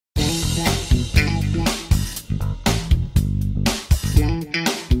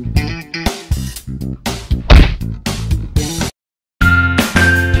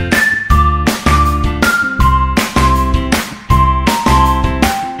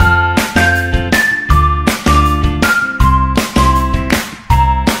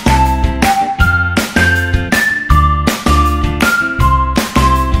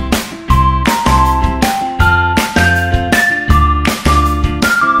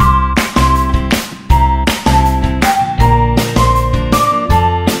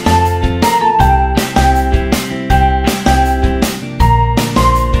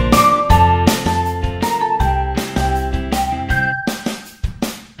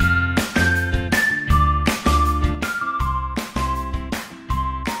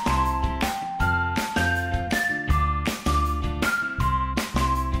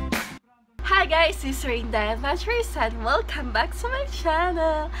this is Rainda Adventures and welcome back to my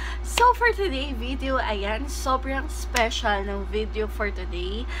channel. So for today's video, ayan, sobrang special ng video for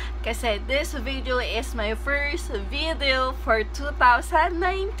today kasi this video is my first video for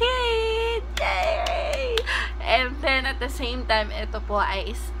 2019! Yay! And then at the same time, ito po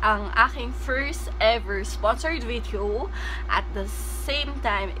ay ang aking first ever sponsored video. At the same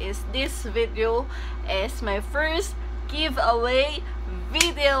time is this video is my first giveaway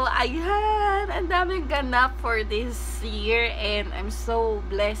video. Ayan! Ang daming ganap for this year and I'm so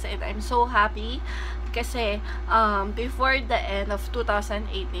blessed and I'm so happy kasi before the end of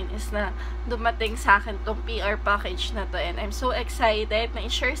 2018 is na dumating sa akin tong PR package na to and I'm so excited na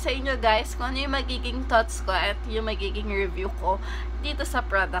i-share sa inyo guys kung ano yung magiging thoughts ko at yung magiging review ko dito sa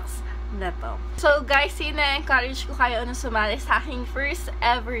products na to. So guys, ina-encourage ko kayo na sumali sa aking first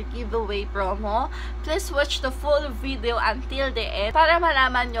ever giveaway promo. Please watch the full video until the end para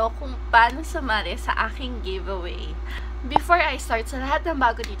malaman nyo kung paano sumali sa aking giveaway. Before I start, sa lahat ng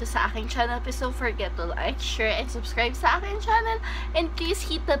bago dito sa aking channel, please don't forget to like, share, and subscribe sa aking channel. And please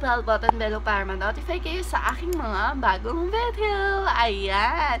hit the bell button below para ma-notify kayo sa aking mga bagong video.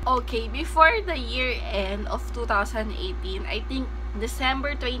 Ayan! Okay, before the year end of 2018, I think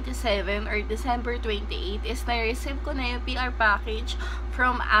December 27 or December 28 is na-receive ko na yung PR package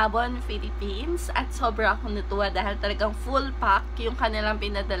from Avon Philippines at sobra akong natuwa dahil talagang full pack yung kanilang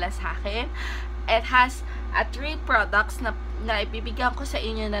pinadala sa akin. It has 3 products na ibibigyan ko sa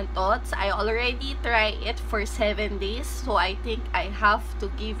inyo ng thoughts. I already tried it for 7 days. So, I think I have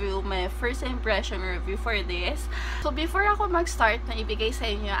to give you my first impression review for this. So, before ako mag-start na ibigay sa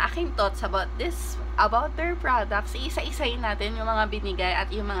inyo aking thoughts about their products, isa-isayin natin yung mga binigay at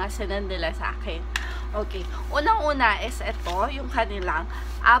yung mga sinandila sa akin. Okay. Unang-una is ito, yung kanilang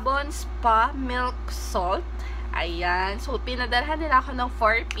Avon Spa Milk Salt. Ayan. So, pinadalhan nila ako ng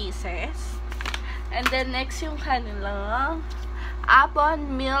 4 pieces. And then, next yung kanilang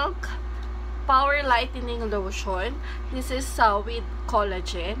Avon Milk Power Lightening Lotion. This is with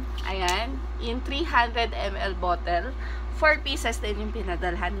collagen. Ayan. In 300 ml bottle. 4 pieces din yung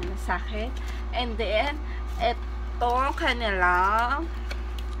pinadalhan nila sa akin. And then, itong kanilang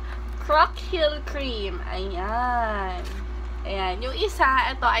Croc Hill Cream. Ayan. Ayan. Yung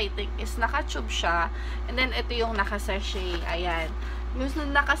isa, ito I think is naka-tube siya. And then, ito yung naka-sachet. Ayan.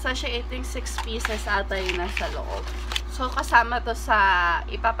 Yung naka-sachet, ito yung 6 pieces ata yung nasa loob. So, kasama to sa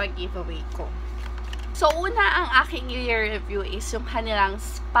ipapag-giveaway ko. So, una ang aking i-review is yung kanilang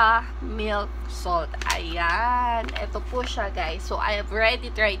Spa Milk Salt. Ayan. Ito po siya, guys. So, I have already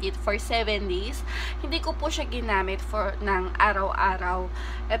tried it for 7 days. Hindi ko po siya ginamit ng araw-araw.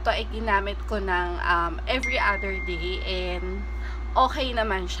 Ito ay ginamit ko ng every other day and okay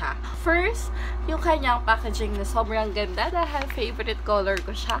naman siya. First, yung kanyang packaging na sobrang ganda dahil favorite color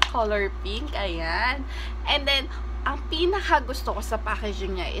ko siya, color pink. Ayan. And then, ang pinaka gusto ko sa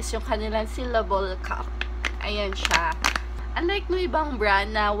packaging niya is yung kanilang sealable cup. Ayan siya. Unlike no ibang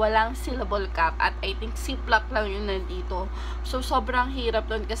brand na walang sealable cup at I think ziplock lang yun nandito. So, sobrang hirap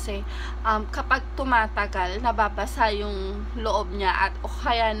doon kasi kapag tumatagal, nababasa yung loob niya at o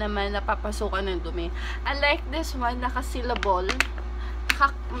kaya naman napapasukan ng dumi. Unlike this one, naka-sealable,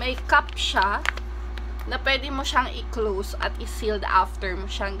 may cup siya na pwede mo siyang i-close at i-sealed after mo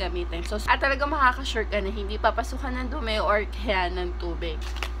siyang gamitin. So, at talaga makaka-sure ka na hindi papasukan ng dumi or kaya ng tubig.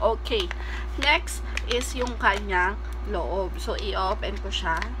 Okay. Next is yung kanyang loob. So, i-open ko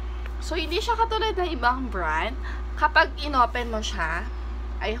siya. So, hindi siya katulad ng ibang brand. Kapag in-open mo siya,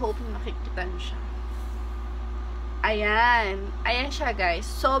 I hope nakikita mo siya. Ayan. Ayan siya, guys.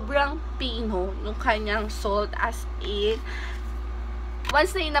 Sobrang pino yung kanyang salt as in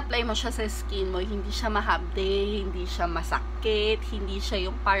once na in-apply mo siya sa skin mo, hindi siya mahabde, hindi siya masakit, hindi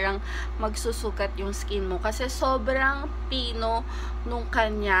siya yung parang magsusukat yung skin mo. Kasi sobrang pino nung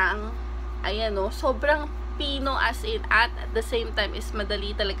kanyang, ayan o, sobrang pino as in at the same time is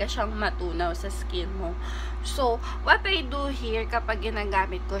madali talaga siyang matunaw sa skin mo. So, what I do here kapag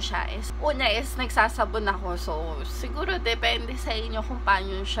ginagamit ko siya is, una is nagsasabon ako. So, siguro depende sa inyo kung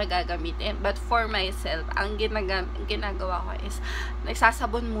paano siya gagamitin. But for myself, ang ginagawa ko is,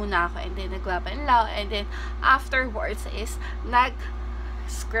 nagsasabon muna ako and then nagbabanlaw and then afterwards is,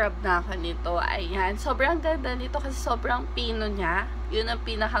 scrub na ako nito. Ayan. Sobrang ganda nito kasi sobrang pino niya. Yun ang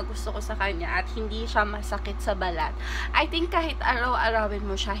pinakagusto ko sa kanya, at hindi siya masakit sa balat. I think kahit araw-arawin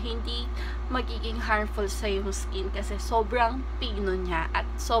mo siya, hindi magiging harmful sa yung skin kasi sobrang pino niya at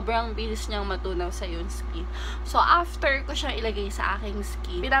sobrang bilis niyang matunaw sa yung skin. So, after ko siya ilagay sa aking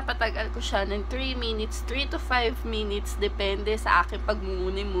skin, pinapatagal ko siya ng 3 minutes, 3 to 5 minutes, depende sa aking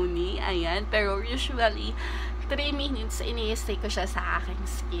pagmumuni-muni. Ayan. Pero usually, 3 minutes, ini-stay ko siya sa aking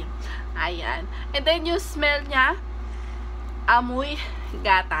skin. Ayan. And then, yung smell niya, amoy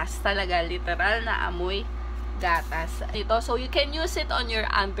gatas. Talaga, literal na amoy gatas. Ito, so you can use it on your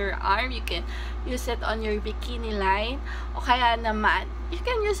underarm, you can use it on your bikini line, o kaya naman, you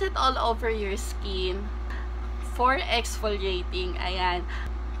can use it all over your skin for exfoliating. Ayan.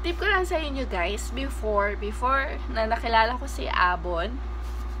 Tip ko lang sa inyo guys, before na nakilala ko si Avon,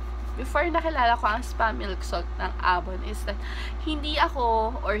 before nakilala ko ang spa milk salt ng Avon, is that hindi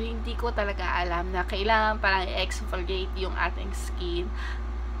ko talaga alam na kailangan parang i-exfoliate yung ating skin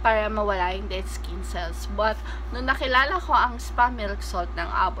para mawala yung dead skin cells. But, nung nakilala ko ang spa milk salt ng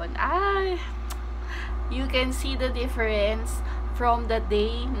Avon, you can see the difference from the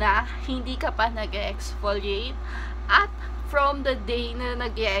day na hindi ka pa nag-exfoliate at from the day na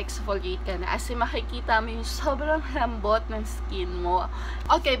nag-exfoliate ka na. As in, makikita mo yung sobrang lambot ng skin mo.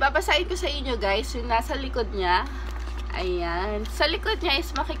 Okay, babasahin ko sa inyo guys, yung nasa likod niya. Ayan. Sa likod niya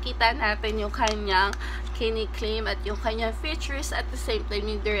is makikita natin yung kanyang claim at yung kanyang features, at the same time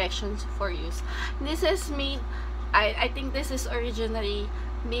yung directions for use. This is made, I think this is originally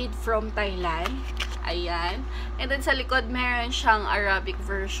made from Thailand. Ayan. And then sa likod meron siyang Arabic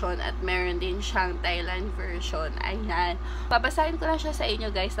version at meron din siyang Thailand version. Ayan. Babasahin ko lang siya sa inyo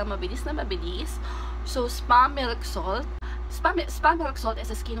guys na mabilis na mabilis. So, spa milk salt. Spa milk salt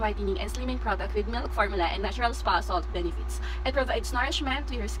is a skin whitening and slimming product with milk formula and natural spa salt benefits. It provides nourishment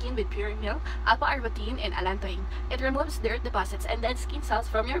to your skin with pure milk, alpha-arbutin, and allantoin. It removes dirt deposits and dead skin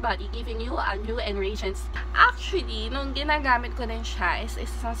cells from your body, giving you a new and radiant skin. Actually, nung ginagamit ko din siya, is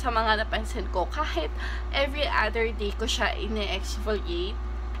isa sa mga napansin ko, kahit every other day ko siya ine-exfoliate,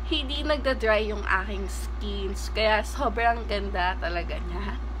 hindi nagda-dry yung aking skins. Kaya sobrang ganda talaga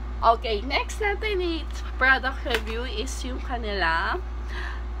niya. Okay, next natin product review is yung kanila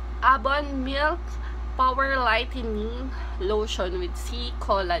Avon Milk Power Lightening Lotion with C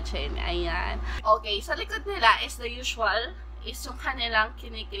Collagen. Ayan. Okay, sa likod nila is the usual, is yung kanilang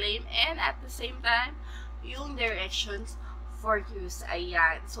kiniklaim, and at the same time, yung directions for use.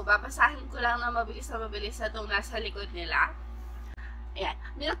 Ayan. So, babasahin ko lang na mabilis na itong nasa likod nila. Ayan.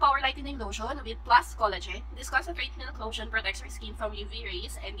 Milk Power Lightening Lotion with Plus Collagen. This concentrate milk lotion protects your skin from UV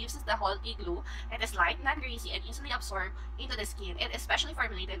rays and gives us the healthy glow. It is light, non-greasy, and easily absorbed into the skin. It is specially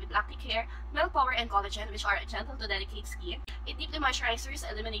formulated with lactic hair, milk power, and collagen, which are gentle to delicate skin. It deeply moisturizes,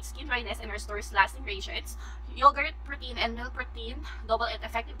 eliminates skin dryness, and restores lasting radiance. Yogurt protein and milk protein double its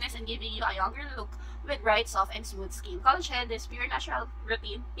effectiveness in giving you a younger look with bright, soft, and smooth skin. Collagen, this pure natural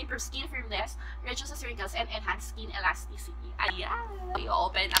protein, improves skin firmness, reduces wrinkles, and enhances skin elasticity. Ayan!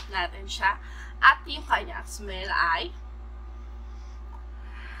 I-open up natin siya. At yung kanyang smell ay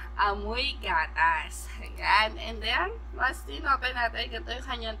amoy gatas. Ayan. And then, once in-open natin, ganito yung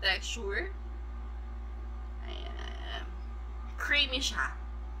kanyang texture. Ayan. Creamy siya.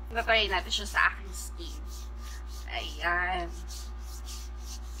 Natry natin siya sa aking skin. Ayan.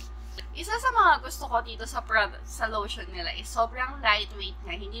 Isa sa mga gusto ko dito sa product, sa lotion nila is sobrang lightweight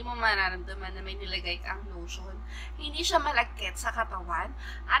niya. Hindi mo mararamdaman na may nilagay kang lotion. Hindi siya malagkit sa katawan.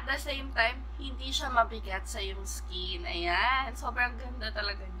 At the same time, hindi siya mabigat sa yung skin. Ayan. Sobrang ganda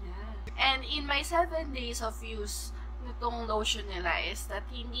talaga niya. And in my 7 days of use nitong lotion nila is that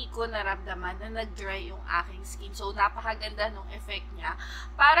hindi ko naramdaman na nag-dry yung aking skin. So, napakaganda nung effect niya.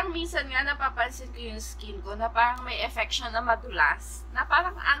 Parang minsan nga napapansin ko yung skin ko na parang may effect siya na madulas. Na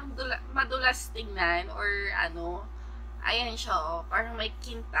parang ang madulas tingnan or ano, ayan siya, oh, parang may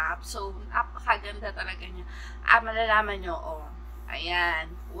kintab. So, napakaganda talaga niya. Malalaman nyo, oh,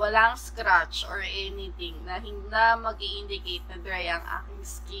 ayan, walang scratch or anything na hindi mag-i-indicate na dry ang aking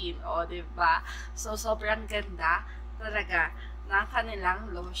skin. O, diba? So, sobrang ganda talaga ng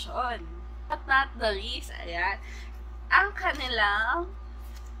kanilang lotion. But not the least, ayan, ang kanilang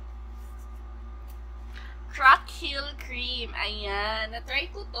Crack Heel Cream. Ayan, na-try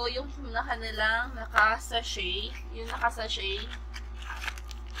ko to, yung kanilang naka-sachet. Yung naka-sachet.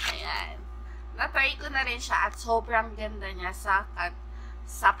 Ayan. Na-try ko na rin siya at sobrang ganda niya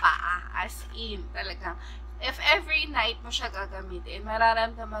sa paa. As in, talagang if every night mo siya gagamitin,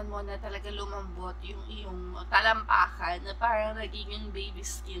 mararamdaman mo na talaga lumambot yung iyong talampakan na parang nagiging baby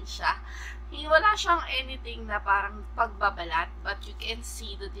skin siya. Wala siyang anything na parang pagbabalat, but you can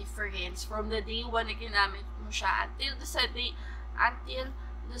see the difference from the day 1 na ginamit mo siya until sa day until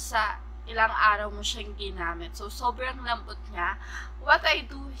sa ilang araw mo siyang ginamit. So, sobrang lambot niya. What I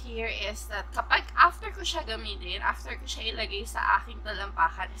do here is that kapag after ko siya gamitin, after ko siya ilagay sa aking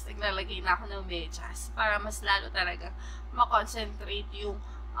talampakan, is naglalagay na ako ng medyas para mas lalo talaga makoncentrate yung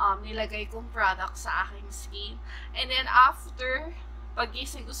nilagay kong product sa aking skin. And then after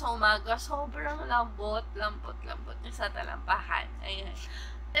pagising ko sa umaga, sobrang lambot niya sa talampakan. Ayan.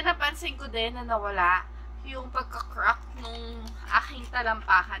 Then napansin ko din na nawala yung pagka-crack nung aking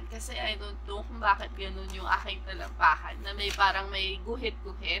talampakan kasi I don't know kung bakit ganun yung aking talampakan na may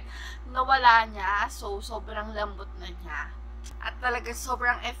guhit-guhit. Nawala niya, so sobrang lambot na niya. At talaga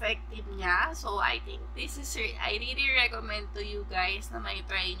sobrang effective niya. So I think I really recommend to you guys na may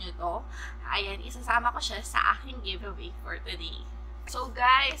try nyo to. Ayan, isasama ko siya sa aking giveaway for today. So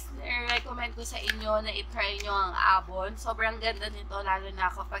guys, recommend ko sa inyo na i-try nyo ang Avon. Sobrang ganda nito, lalo na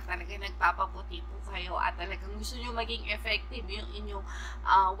kapag talaga nagpapaputi po kayo at talagang gusto nyo maging effective yung inyong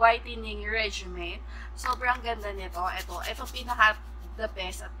whitening regimen. Sobrang ganda nito. Ito pinaka the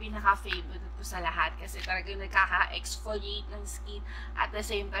best at pinaka-favorite ko sa lahat kasi talagang nagkaka-exfoliate ng skin at the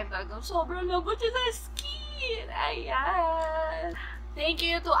same time talagang sobrang lambot yung skin. Ayan! Thank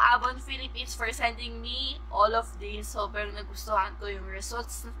you to Avon Philippines for sending me all of this. Sobrang nagustuhan ko yung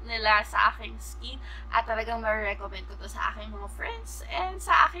results nila sa aking skin at talagang ma-recommend ko to sa aking mga friends and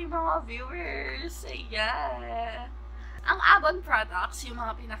sa aking mga viewers. Ayan. Ang Avon products, yung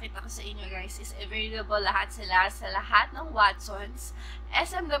mga pinakita ko sa inyo guys, is available lahat sila sa lahat ng Watsons,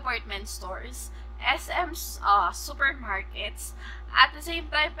 SM department stores, SM supermarkets. At the same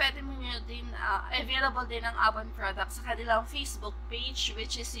time, pwede mo nyo din, available din ang Avon products sa kanilang Facebook page,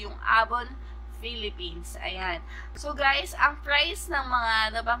 which is yung Avon Philippines. Ayan. So guys, ang price ng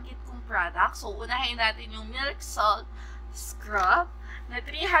mga nabanggit kong products, so unahin natin yung milk salt scrub na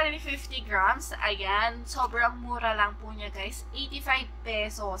 350 grams. Ayan, sobrang mura lang po niya guys. 85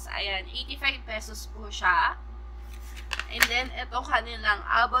 pesos. Ayan, 85 pesos po siya. And then, ito kanilang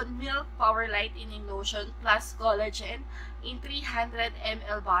Avon Milk Power Lightening Lotion plus Collagen in 300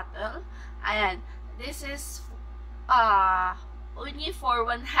 ml bottle. Ayan, this is only for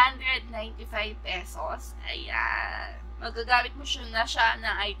 195 pesos. Ayan. Magagamit mo siya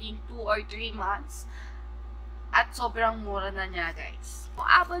na I think 2 or 3 months. At sobrang mura na niya guys.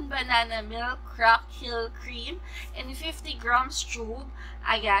 Avon Banana Milk Crack Heel Cream in 50 grams tube.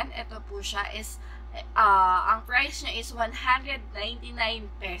 Ayan, ito po siya is ang price niya is 199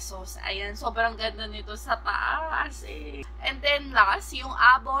 pesos. Ayan, sobrang ganda nito sa taas eh. And then last, yung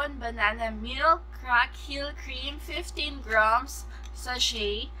Avon Banana Milk Crack Heel Cream 15 grams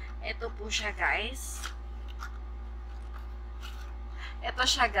sachet. Ito po siya guys. Ito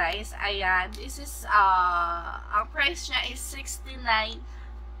siya guys. Ayan, this is ang price niya is 69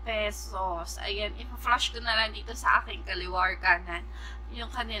 pesos. Ayan, ipa-flash ko na lang dito sa aking kaliwa or kanan yung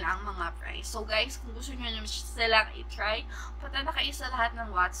kanilang mga price. So guys, kung gusto nyo naman silang i-try, punta na kayo sa lahat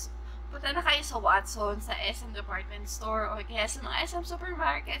ng punta na kayo sa Watson, sa SM department store, o kaya sa mga SM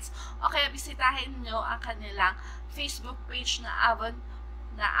supermarkets, o kaya bisitahin nyo ang kanilang Facebook page na Avon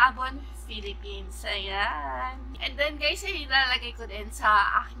Philippines. Ayan. And then guys, ilalagay ko din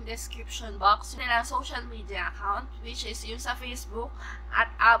sa aking description box yung kanilang social media account, which is yung sa Facebook at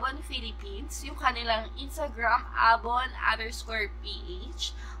Avon Philippines, yung kanilang Instagram, Avon_PH,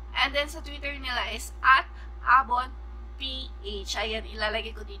 and then sa Twitter nila is at AvonPH. Ayan,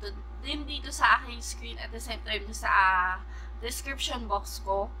 ilalagay ko dito sa aking screen at the same time sa description box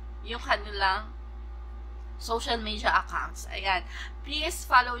ko yung kanilang social media accounts. Ayan. Please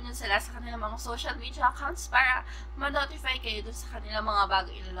follow nyo sila sa kanilang mga social media accounts para ma-notify kayo dun sa kanilang mga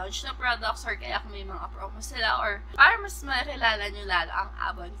bago i-launch na products or kaya kung may mga promo sila or para mas makilala nyo lalo ang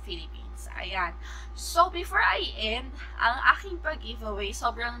Avon Philippines. Ayan. So, before I end, ang aking pag-giveaway,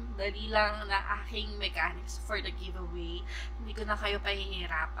 sobrang dali lang na aking mechanics for the giveaway. Hindi ko na kayo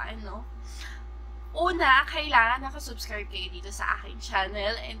pahihirapan, no? Una, kailangan nakasubscribe kayo dito sa aking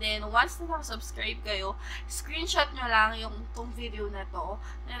channel. And then, once na nakasubscribe kayo, screenshot nyo lang yung tong video na to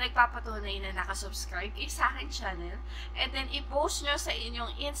na nagpapatunay na nakasubscribe kayo sa aking channel. And then, i-post nyo sa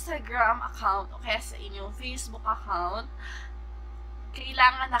inyong Instagram account o kaya sa inyong Facebook account.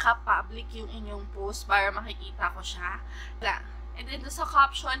 Kailangan naka-public yung inyong post para makikita ko siya. And then, sa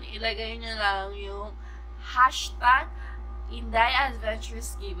caption, ilagay nyo lang yung hashtag Inday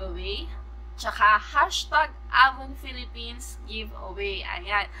Adventures Giveaway. Tsaka hashtag Avon Philippines giveaway.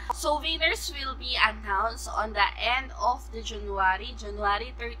 Ayan. So, winners will be announced on the end of the January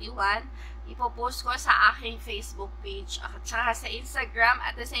 31. Ipopost ko sa aking Facebook page at tsaka sa Instagram.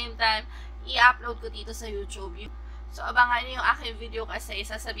 At the same time, i-upload ko dito sa YouTube. So, abangan niyo yung aking video kasi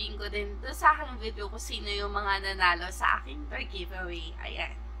sasabihin ko din doon sa aking video kung sino yung mga nanalo sa aking giveaway.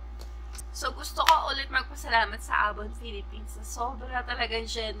 Ayan. So, gusto ko ulit magpasalamat sa Avon Philippines na sobra talagang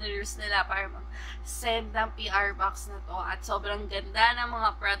generous nila para mag-send ng PR box na to. At sobrang ganda ng mga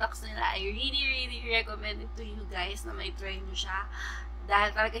products nila. I really recommend it to you guys na may try nyo siya.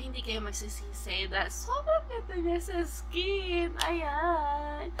 Dahil talaga hindi kayo magsisisi dahil sobrang ganda niya sa skin.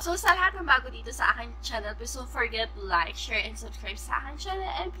 Ayan. So, sa lahat ng bago dito sa aking channel, please don't forget to like, share, and subscribe sa aking channel.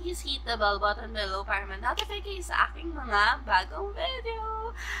 And please hit the bell button below para ma-notify kayo sa aking mga bagong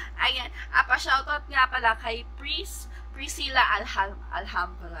video. Ayan. Pa-shoutout nga pala kay Priscilla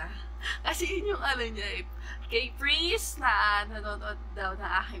Alham pala. Kasi yun yung ano niya, kay Pris na nanonood daw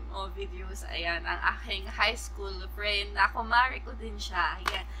ng aking mga videos. Ayan, ang aking high school friend na kumare ko din siya.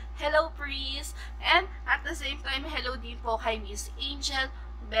 Ayan, hello Pris! And at the same time, hello din po kay Miss Angel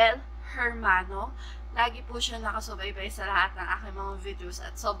Bell Hermano. Lagi po siya nakasubaybay sa lahat ng aking mga videos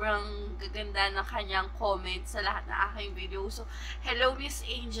at sobrang gaganda ng kanyang comments sa lahat ng aking videos. So, hello Miss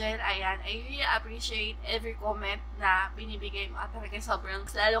Angel, ayan, I really appreciate every comment na binibigay mo at talagang sobrang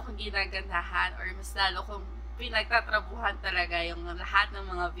lalo kong ginagandahan or mas lalo kong pinagtatrabuhan talaga yung lahat ng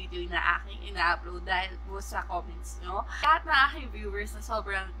mga video na aking ina-upload dahil po sa comments nyo. Lahat ng aking viewers na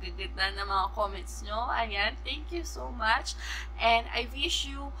sobrang gaganda ng mga comments nyo. Ayan, thank you so much. And I wish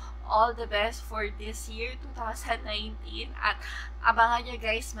you all the best for this year, 2019. At abangan nyo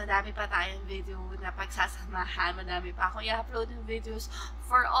guys, madami pa tayong video na pagsasamahan. Madami pa akong i-upload ng videos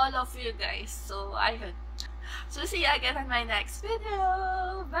for all of you guys. So, ayun. So, see you again on my next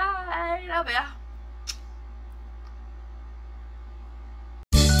video. Bye! Love ya!